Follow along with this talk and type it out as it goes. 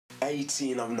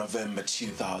18th of November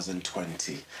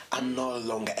 2020. I'm no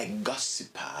longer a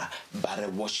gossiper, but a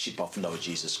worshiper of Lord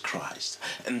Jesus Christ.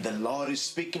 And the Lord is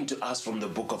speaking to us from the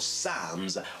book of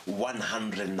Psalms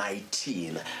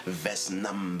 119, verse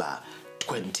number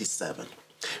 27.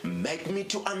 Make me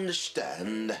to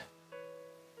understand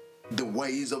the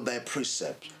ways of thy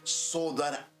precepts, so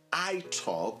that I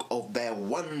talk of their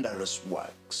wondrous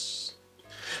works.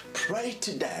 Pray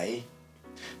today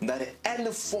that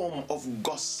any form of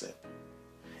gossip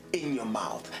in your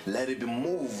mouth, let it be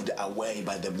moved away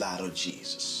by the blood of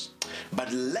Jesus.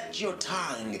 But let your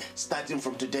tongue, starting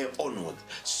from today onward,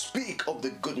 speak of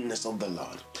the goodness of the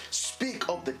Lord. Speak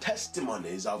of the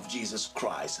testimonies of Jesus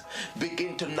Christ.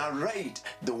 Begin to narrate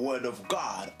the word of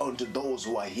God unto those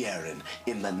who are hearing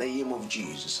in the name of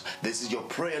Jesus. This is your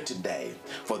prayer today,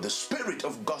 for the spirit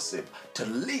of gossip to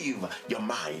leave your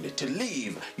mind, to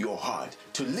leave your heart,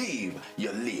 to leave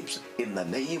your lips in the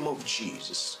name of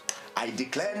Jesus. I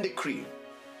declare and decree,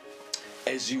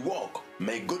 as you walk,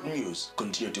 may good news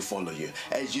continue to follow you.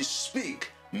 As you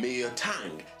speak, may your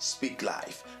tongue speak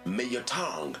life. May your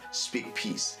tongue speak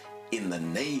peace. In the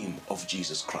name of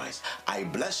Jesus Christ, I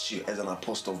bless you as an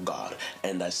apostle of God,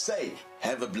 and I say,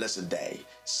 have a blessed day.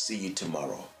 See you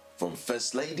tomorrow. From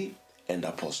First Lady and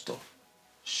Apostle.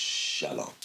 Shalom.